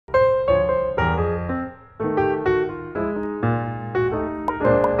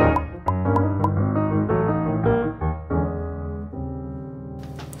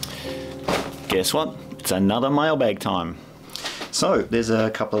guess what? It's another mailbag time. So there's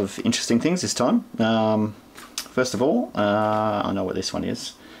a couple of interesting things this time. First of all, I know what this one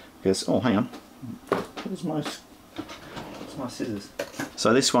is because, oh, hang on, where's my scissors?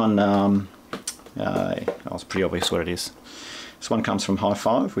 So this one, it's pretty obvious what it is. This one comes from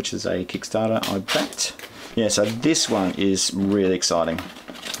HiFive, which is a Kickstarter I backed. Yeah, so this one is really exciting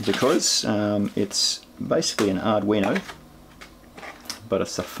because it's basically an Arduino, but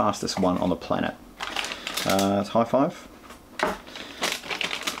it's the fastest one on the planet. It's HiFive.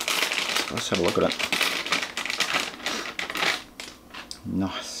 Let's have a look at it.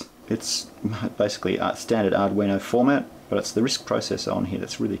 Nice. It's basically a standard Arduino format, but it's the RISC processor on here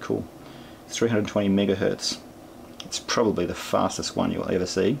that's really cool. It's 320 megahertz. It's probably the fastest one you'll ever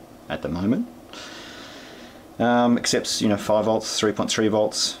see at the moment. Accepts, 5 volts, 3.3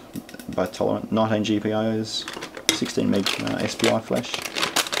 volts, both tolerant, 19 GPIOs, 16 meg SPI flash.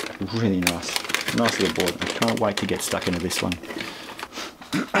 Really nice. Nice little board. I can't wait to get stuck into this one.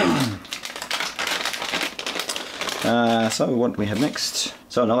 So what do we have next?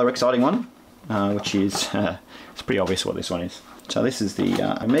 So another exciting one, which is, it's pretty obvious what this one is. So this is the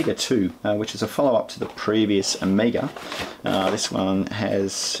Omega2, which is a follow-up to the previous Omega. This one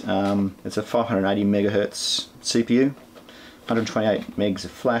has, it's a 580 megahertz CPU, 128 megs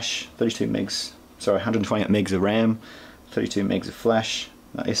of flash, 128 megs of RAM, 32 megs of flash,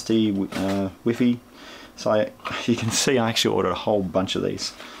 SD, Wi-Fi. So you can see I actually ordered a whole bunch of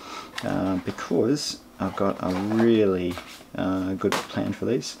these because I've got a really good plan for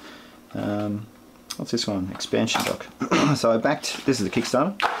these. What's this one? Expansion dock. So I backed, this is the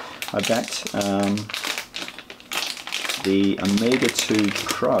Kickstarter, I backed the Omega2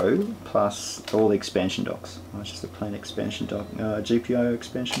 Pro plus all the expansion docks. Oh, it's just a plain expansion dock, GPIO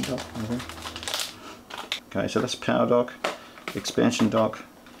expansion dock. Okay, so that's power dock, expansion dock,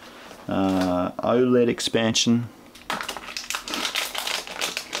 OLED expansion.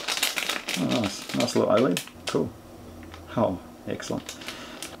 Oh, nice little OLED, cool. Oh, excellent.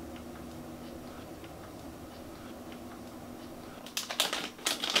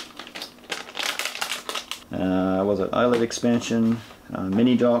 Was it OLED expansion,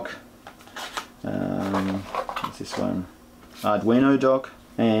 mini dock, what's this one, Arduino dock,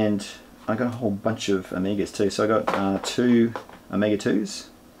 and I got a whole bunch of Omegas too. So I got 2 Omega2s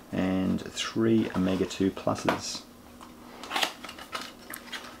and 3 Omega2 pluses.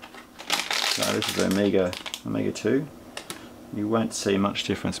 So this is the Omega2. You won't see much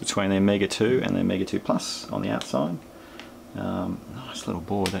difference between the Omega2 and the Omega2 Plus on the outside. Nice little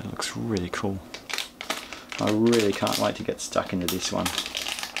board, that looks really cool. I really can't wait to get stuck into this one.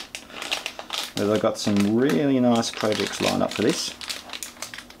 I've got some really nice projects lined up for this.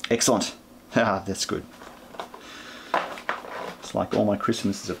 Excellent. Ah, that's good. It's like all my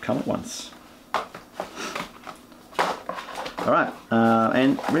Christmases have come at once. Alright,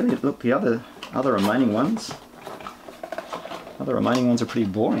 and really look, the other remaining ones are pretty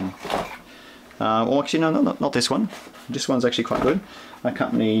boring. Well, actually no, not this one. This one's actually quite good. A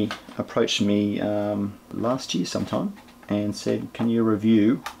company approached me last year sometime and said, can you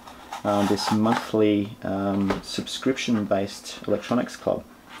review this monthly subscription based electronics club?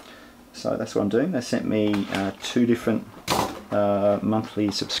 So that's what I'm doing. They sent me 2 different monthly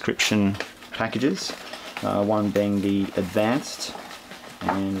subscription packages, one being the advanced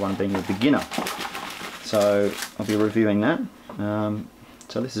and one being the beginner. So I'll be reviewing that.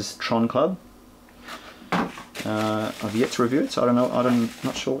 So this is TronClub. I've yet to review it, so I'm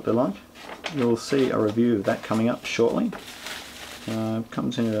not sure what they're like. You'll see a review of that coming up shortly.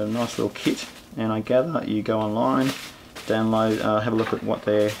 Comes in a nice little kit, and I gather you go online, download, have a look at what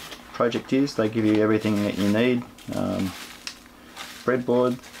their project is. They give you everything that you need,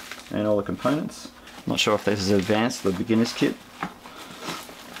 breadboard and all the components. I'm not sure if this is advanced or the beginner's kit.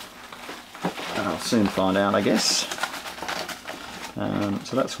 I'll soon find out, I guess.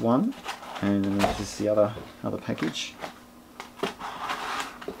 So that's one. And then this is the other package.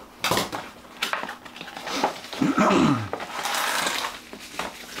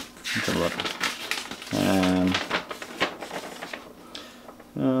 Let's have a look.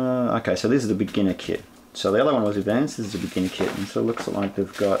 Okay, so this is the beginner kit. So the other one was advanced. This is the beginner kit, and so it looks like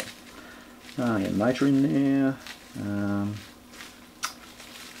they've got motor in there.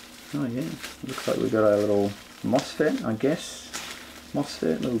 Oh yeah, looks like we've got a little MOSFET, I guess.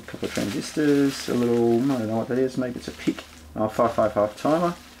 MOSFET, a little couple of transistors, a little, I don't know what that is, maybe it's a PIC, 555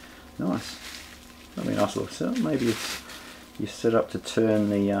 timer. Nice. That'll be a nice little setup. Maybe it's you set up to turn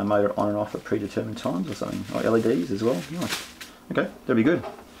the motor on and off at predetermined times or something, or LEDs as well. Nice. Okay, that'll be good.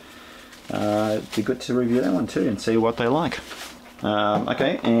 It'd be good to review that one too and see what they like.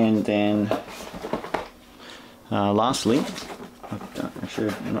 Okay, and then lastly, actually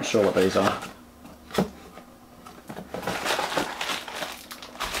I'm not sure what these are.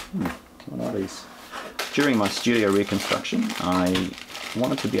 What are these? During my studio reconstruction, I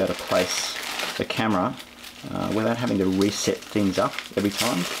wanted to be able to place the camera without having to reset things up every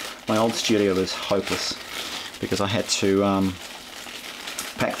time. My old studio was hopeless because I had to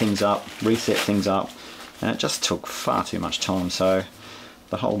pack things up, reset things up, and it just took far too much time. So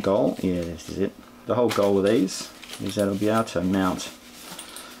the whole goal, yeah, this is it. The whole goal with these is that I'll be able to mount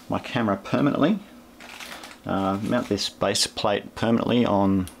my camera permanently, mount this base plate permanently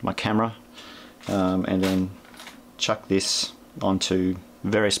on my camera, and then chuck this onto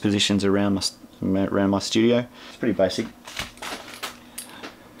various positions around my studio. It's pretty basic.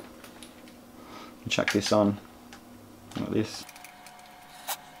 Chuck this on like this.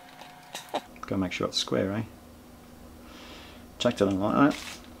 Gotta make sure it's square, eh? Chucked it on like that,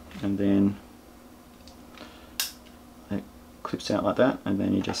 and then it clips out like that, and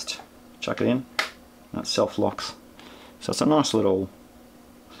then you just chuck it in, and it self-locks. So it's a nice little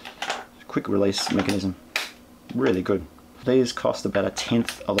quick release mechanism. Really good. These cost about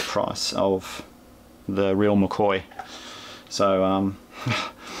 1/10 of the price of the real McCoy. So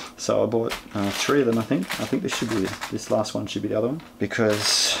so I bought 3 of them. I think this should be, this last one should be the other one,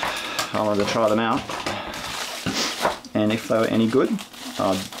 because I wanted to try them out, and if they were any good,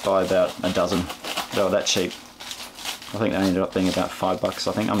 I'd buy about a dozen. They were that cheap. I think they ended up being about $5.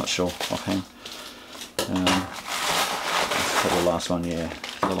 I think, I'm not sure offhand. For the last one, yeah,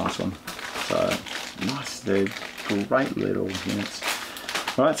 for the last one. So nice, they're great little units.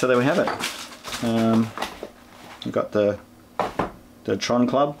 Alright, so there we have it. We've got the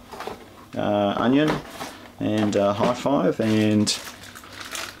TronClub, onion, and HiFive, and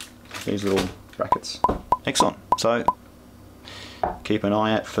these little brackets. Excellent. So keep an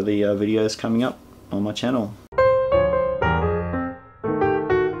eye out for the videos coming up on my channel.